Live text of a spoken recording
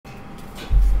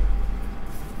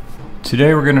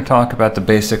Today we're going to talk about the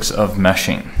basics of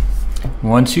meshing.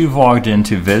 Once you've logged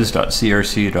into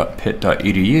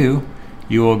viz.crc.pit.edu,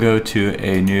 you will go to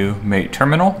a new mate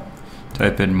terminal,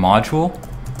 type in module,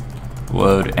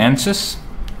 load ANSYS,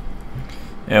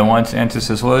 and once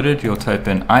ANSYS is loaded, you'll type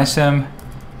in ICEM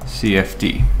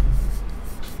CFD.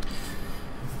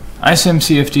 ICEM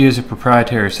CFD is a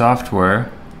proprietary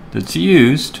software that's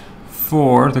used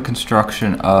for the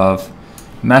construction of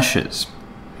meshes.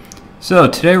 So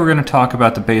today we're going to talk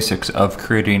about the basics of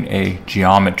creating a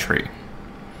geometry.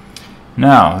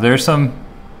 Now, there's some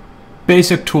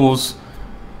basic tools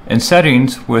and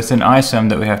settings within ICEM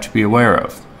that we have to be aware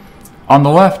of. On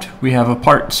the left, we have a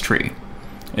parts tree.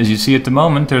 As you see at the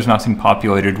moment, there's nothing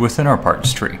populated within our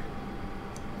parts tree.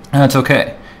 And that's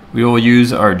okay. We will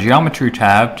use our geometry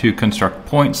tab to construct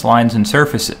points, lines, and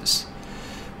surfaces.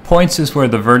 Points is where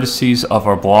the vertices of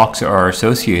our blocks are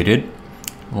associated.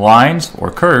 Lines,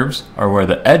 or curves, are where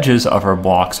the edges of our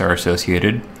blocks are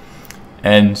associated,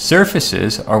 and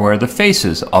surfaces are where the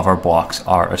faces of our blocks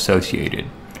are associated.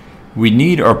 We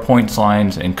need our points,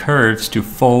 lines, and curves to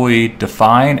fully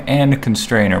define and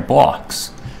constrain our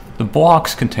blocks. The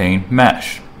blocks contain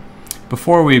mesh.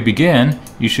 Before we begin,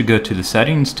 you should go to the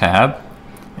Settings tab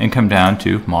and come down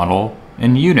to Model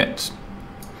and Units.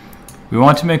 We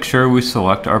want to make sure we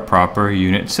select our proper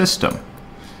unit system.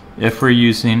 If we're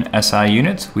using SI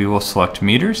units, we will select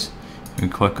meters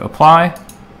and click Apply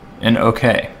and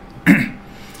OK.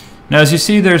 Now, as you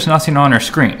see, there's nothing on our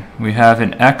screen. We have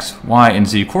an X, Y, and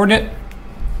Z coordinate,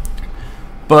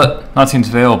 but nothing's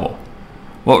available.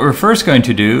 What we're first going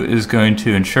to do is going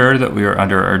to ensure that we are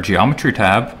under our Geometry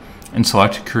tab and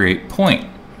select Create Point.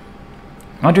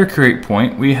 Under Create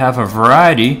Point, we have a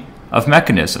variety of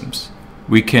mechanisms.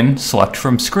 We can select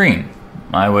from screen.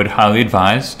 I would highly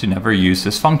advise to never use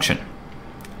this function.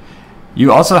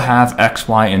 You also have X,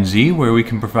 Y, and Z where we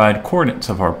can provide coordinates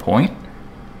of our point.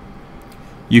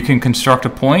 You can construct a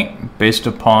point based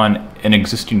upon an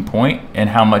existing point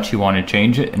and how much you want to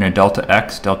change it in a delta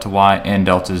X, delta Y, and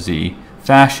delta Z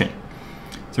fashion.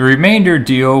 The remainder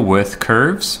deal with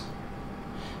curves,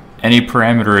 any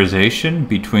parameterization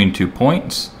between two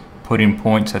points, putting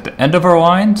points at the end of our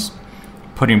lines,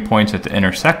 putting points at the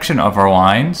intersection of our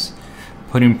lines,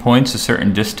 putting points a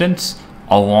certain distance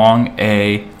along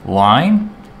a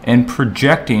line, and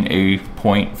projecting a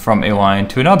point from a line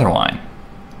to another line.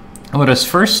 Let us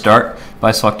first start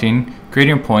by selecting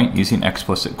creating a point using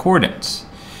explicit coordinates.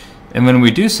 And when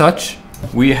we do such,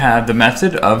 we have the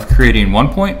method of creating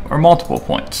one point or multiple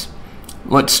points.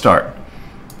 Let's start.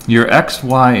 Your X,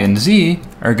 Y, and Z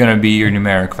are going to be your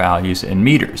numeric values in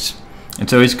meters.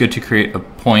 It's always good to create a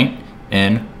point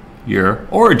in your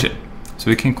origin. So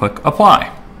we can click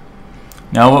Apply.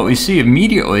 Now what we see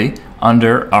immediately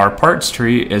under our parts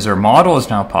tree is our model is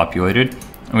now populated,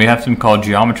 and we have something called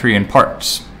geometry and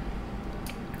parts.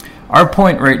 Our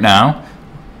point right now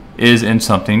is in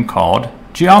something called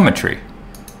geometry.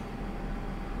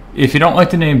 If you don't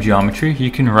like the name geometry, you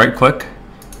can right click,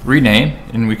 rename,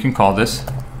 and we can call this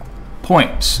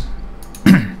points.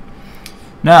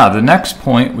 Now the next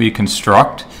point we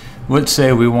construct, let's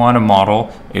say we want to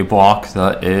model a block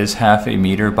that is 1/2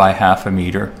 meter by 1/2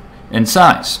 meter in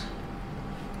size.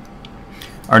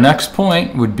 Our next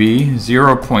point would be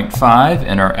 0.5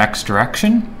 in our X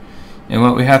direction, and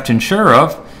what we have to ensure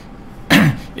of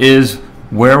is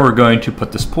where we're going to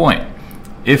put this point.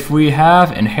 If we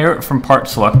have inherit from part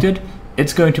selected,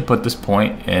 it's going to put this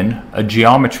point in a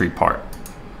geometry part.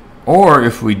 Or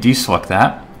if we deselect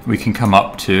that, we can come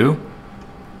up to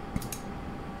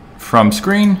from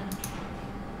screen,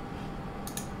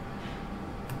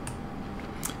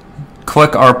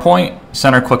 click our point,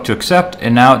 center click to accept,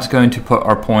 and now it's going to put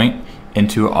our point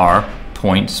into our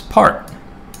points part.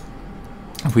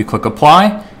 If we click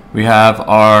Apply, we have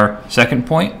our second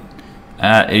point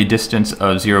at a distance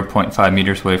of 0.5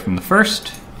 meters away from the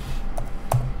first.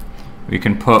 We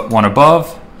can put one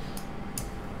above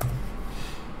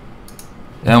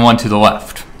and one to the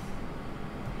left.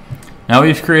 Now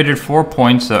we've created 4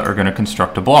 points that are going to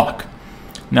construct a block.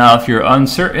 Now if you're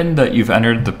uncertain that you've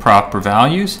entered the proper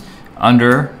values,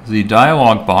 under the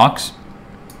dialog box,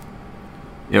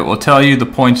 it will tell you the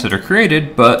points that are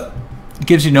created, but it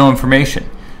gives you no information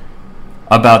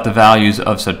about the values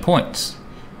of said points.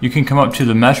 You can come up to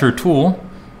the measure tool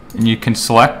and you can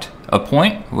select a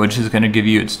point, which is going to give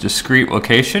you its discrete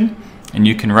location, and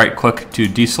you can right click to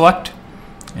deselect,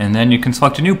 and then you can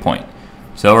select a new point.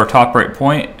 So our top right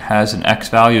point has an X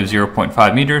value of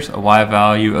 0.5 meters, a Y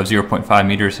value of 0.5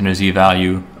 meters, and a Z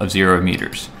value of 0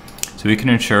 meters. So we can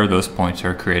ensure those points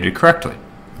are created correctly.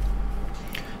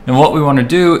 And what we want to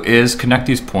do is connect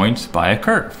these points by a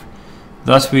curve.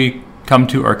 Thus we come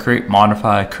to our Create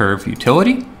Modify Curve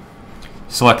utility,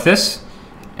 select this,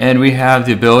 and we have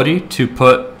the ability to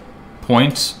put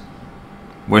curves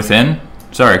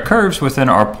within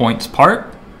our points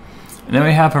part. And then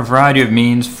we have a variety of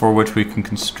means for which we can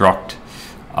construct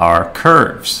our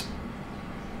curves.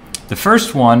 The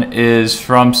first one is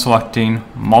from selecting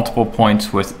multiple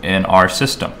points within our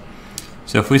system.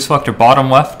 So if we select our bottom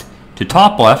left to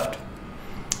top left,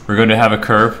 we're going to have a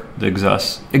curve that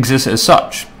exists as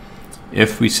such.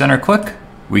 If we center click,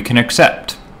 we can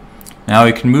accept. Now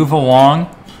we can move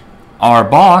along our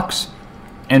box,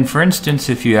 and for instance,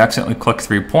 if you accidentally click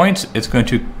 3 points, it's going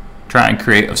to try and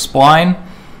create a spline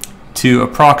to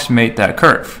approximate that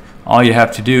curve. All you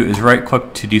have to do is right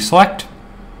click to deselect,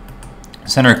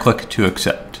 center click to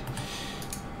accept.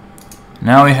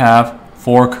 Now we have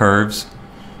 4 curves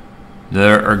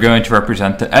that are going to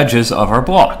represent the edges of our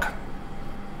block.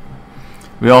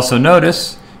 We also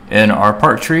notice in our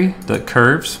part tree that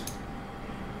curves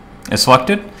is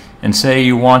selected, and say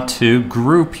you want to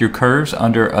group your curves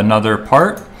under another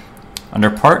part. Under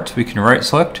part, we can right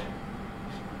select,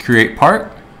 create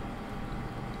part.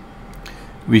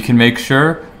 We can make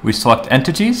sure we select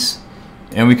entities,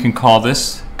 and we can call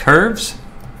this curves.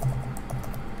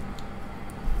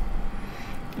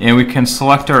 And we can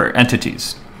select our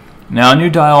entities. Now a new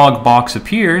dialog box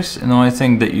appears, and the only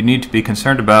thing that you need to be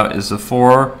concerned about is the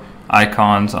 4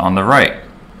 icons on the right,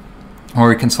 where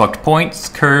we can select points,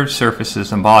 curves,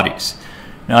 surfaces, and bodies.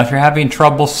 Now if you're having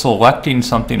trouble selecting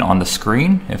something on the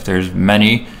screen, if there's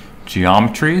many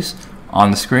geometries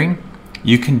on the screen,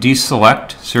 you can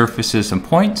deselect surfaces and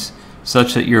points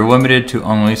such that you're limited to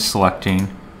only selecting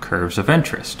curves of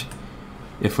interest.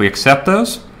 If we accept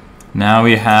those, now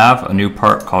we have a new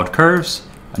part called curves,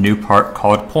 a new part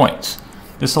called points.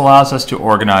 This allows us to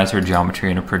organize our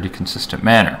geometry in a pretty consistent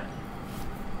manner.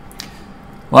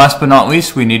 Last but not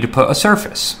least, we need to put a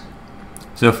surface.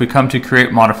 So if we come to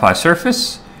Create Modify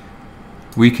Surface,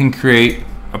 we can create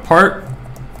a part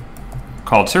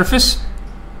called Surface,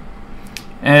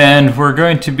 and we're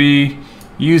going to be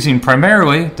using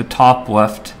primarily the top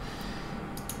left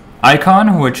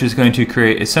icon, which is going to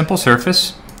create a simple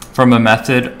surface from a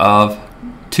method of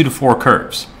 2 to 4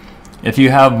 curves. If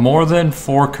you have more than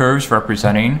 4 curves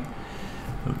representing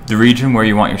the region where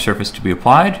you want your surface to be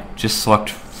applied, just select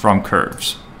from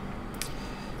curves.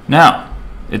 Now,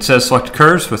 it says select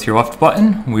curves with your left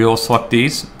button. We will select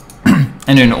these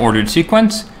in an ordered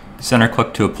sequence, center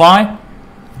click to apply,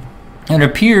 and it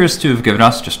appears to have given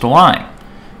us just a line.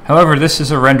 However, this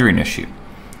is a rendering issue.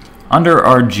 Under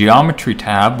our Geometry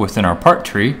tab within our part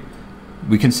tree,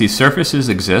 we can see surfaces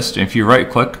exist, and if you right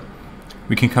click,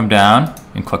 we can come down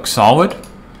and click Solid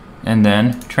and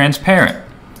then Transparent.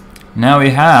 Now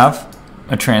we have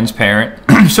a transparent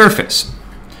surface.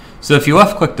 So if you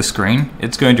left click the screen,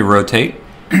 it's going to rotate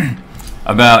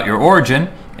about your origin,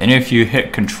 and if you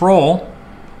hit Control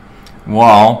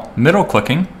while middle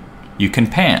clicking, you can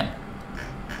pan.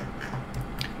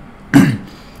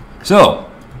 So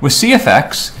with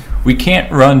CFX, we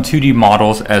can't run 2D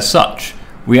models as such.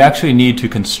 We actually need to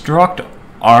construct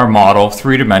our model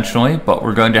 3-dimensionally, but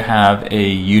we're going to have a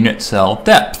unit cell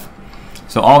depth.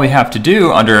 So all we have to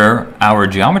do under our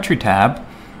Geometry tab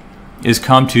is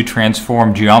come to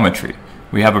Transform Geometry.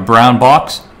 We have a brown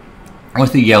box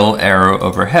with a yellow arrow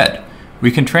overhead.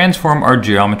 We can transform our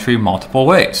geometry multiple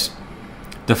ways.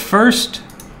 The first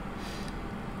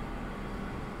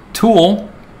tool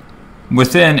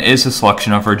within is the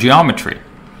selection of our geometry.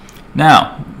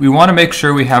 Now, we want to make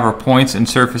sure we have our points and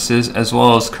surfaces as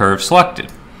well as curves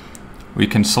selected. We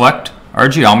can select our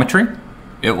geometry.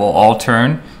 It will all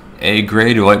turn a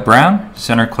gray to light brown.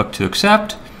 Center click to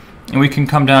accept. And we can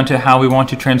come down to how we want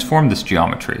to transform this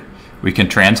geometry. We can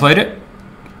translate it.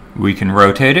 We can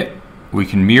rotate it. We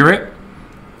can mirror it.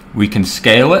 We can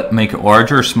scale it, make it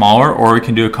larger or smaller, or we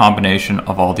can do a combination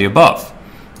of all the above.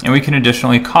 And we can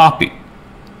additionally copy.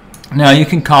 Now you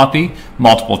can copy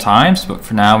multiple times, but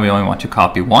for now we only want to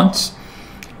copy once.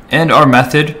 And our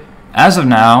method, as of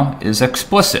now, is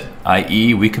explicit,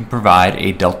 i.e. we can provide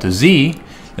a delta z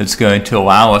that's going to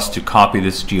allow us to copy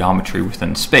this geometry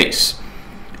within space.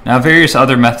 Now various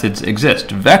other methods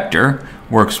exist. Vector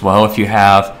works well if you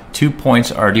have 2 points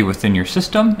already within your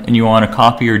system and you want to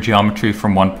copy your geometry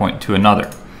from one point to another.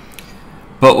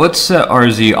 But let's set our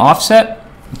z offset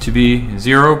to be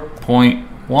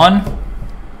 0.1.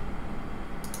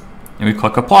 and we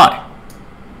click apply.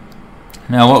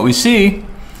 Now what we see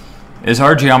is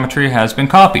our geometry has been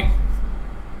copied.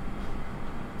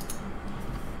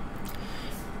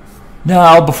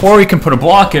 Now before we can put a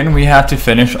block in, we have to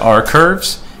finish our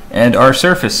curves and our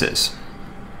surfaces.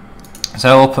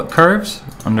 So we'll put curves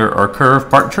under our curve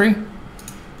part tree,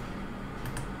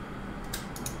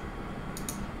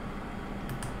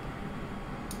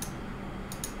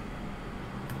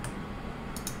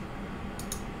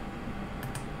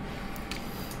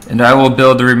 And I will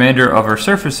build the remainder of our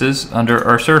surfaces under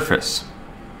our surface.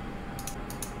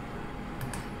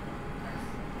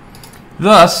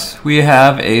 Thus, we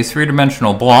have a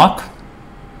three-dimensional block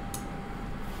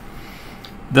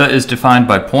that is defined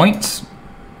by points,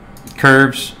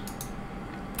 curves,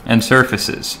 and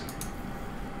surfaces.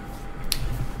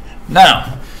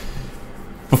 Now,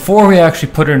 before we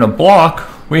actually put in a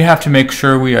block, we have to make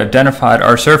sure we identified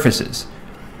our surfaces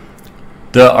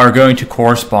that are going to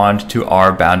correspond to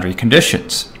our boundary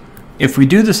conditions. If we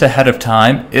do this ahead of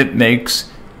time, it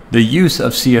makes the use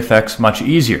of CFX much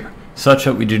easier, such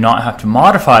that we do not have to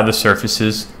modify the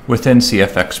surfaces within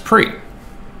CFX pre.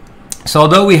 So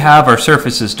although we have our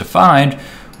surfaces defined,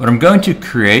 what I'm going to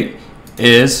create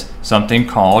is something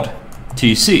called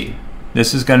TC.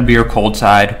 This is going to be our cold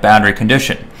side boundary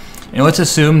condition. And let's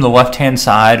assume the left-hand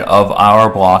side of our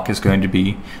block is going to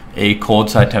be a cold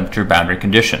side temperature boundary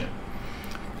condition.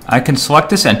 I can select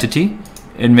this entity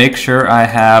and make sure I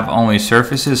have only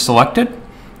surfaces selected.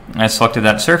 I selected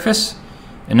that surface,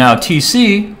 and now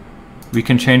TC we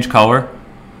can change color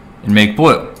and make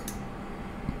blue.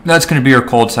 That's going to be our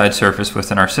cold side surface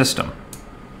within our system.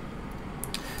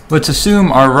 Let's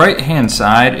assume our right hand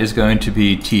side is going to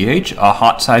be TH, a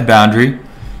hot side boundary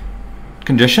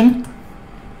condition.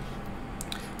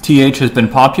 TH has been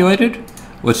populated.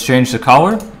 Let's change the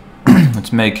color.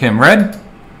 Let's make him red.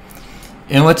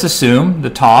 And let's assume the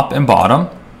top and bottom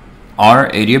are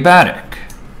adiabatic.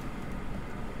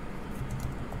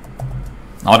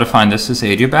 I'll define this as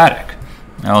adiabatic.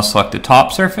 I'll select the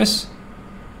top surface.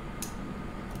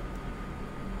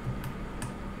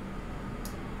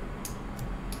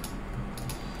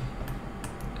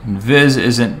 And Viz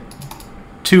isn't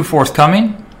too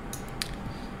forthcoming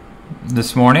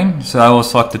this morning, so I will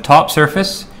select the top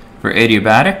surface for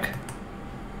adiabatic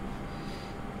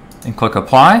and click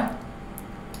apply.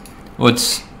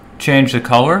 Let's change the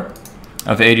color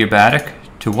of adiabatic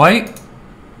to white.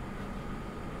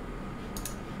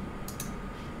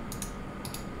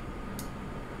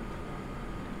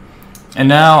 And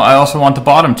now I also want the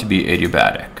bottom to be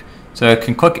adiabatic. So I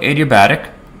can click adiabatic,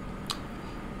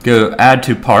 go add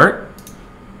to part,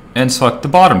 and select the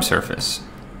bottom surface.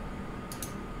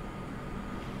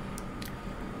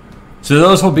 So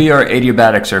those will be our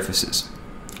adiabatic surfaces.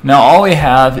 Now all we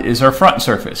have is our front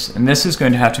surface, and this is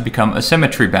going to have to become a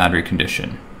symmetry boundary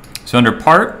condition. So under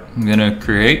part, I'm going to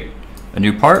create a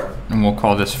new part, and we'll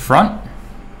call this front.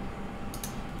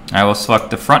 I will select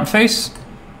the front face,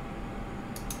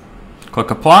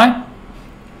 click apply,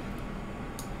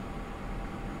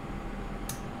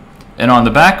 and on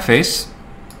the back face,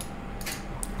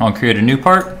 I'll create a new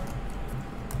part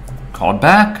called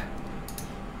back,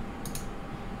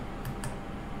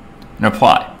 and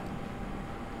apply.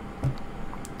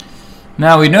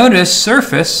 Now we notice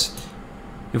surface,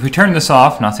 if we turn this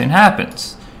off, nothing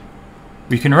happens.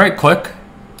 We can right click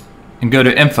and go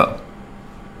to info.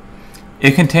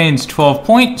 It contains 12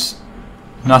 points,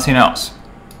 nothing else.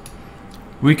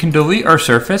 We can delete our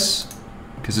surface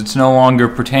because it's no longer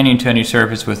pertaining to any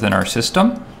surface within our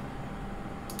system.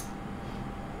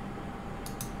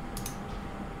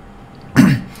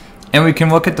 And we can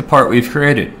look at the part we've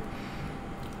created.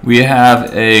 We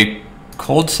have a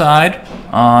cold side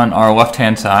on our left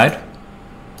hand side,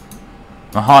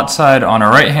 a hot side on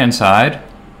our right hand side,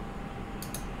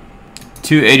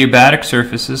 two adiabatic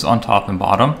surfaces on top and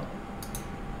bottom,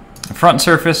 a front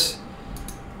surface,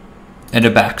 and a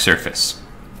back surface.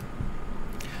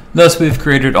 Thus we've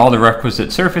created all the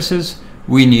requisite surfaces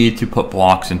we need to put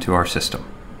blocks into our system.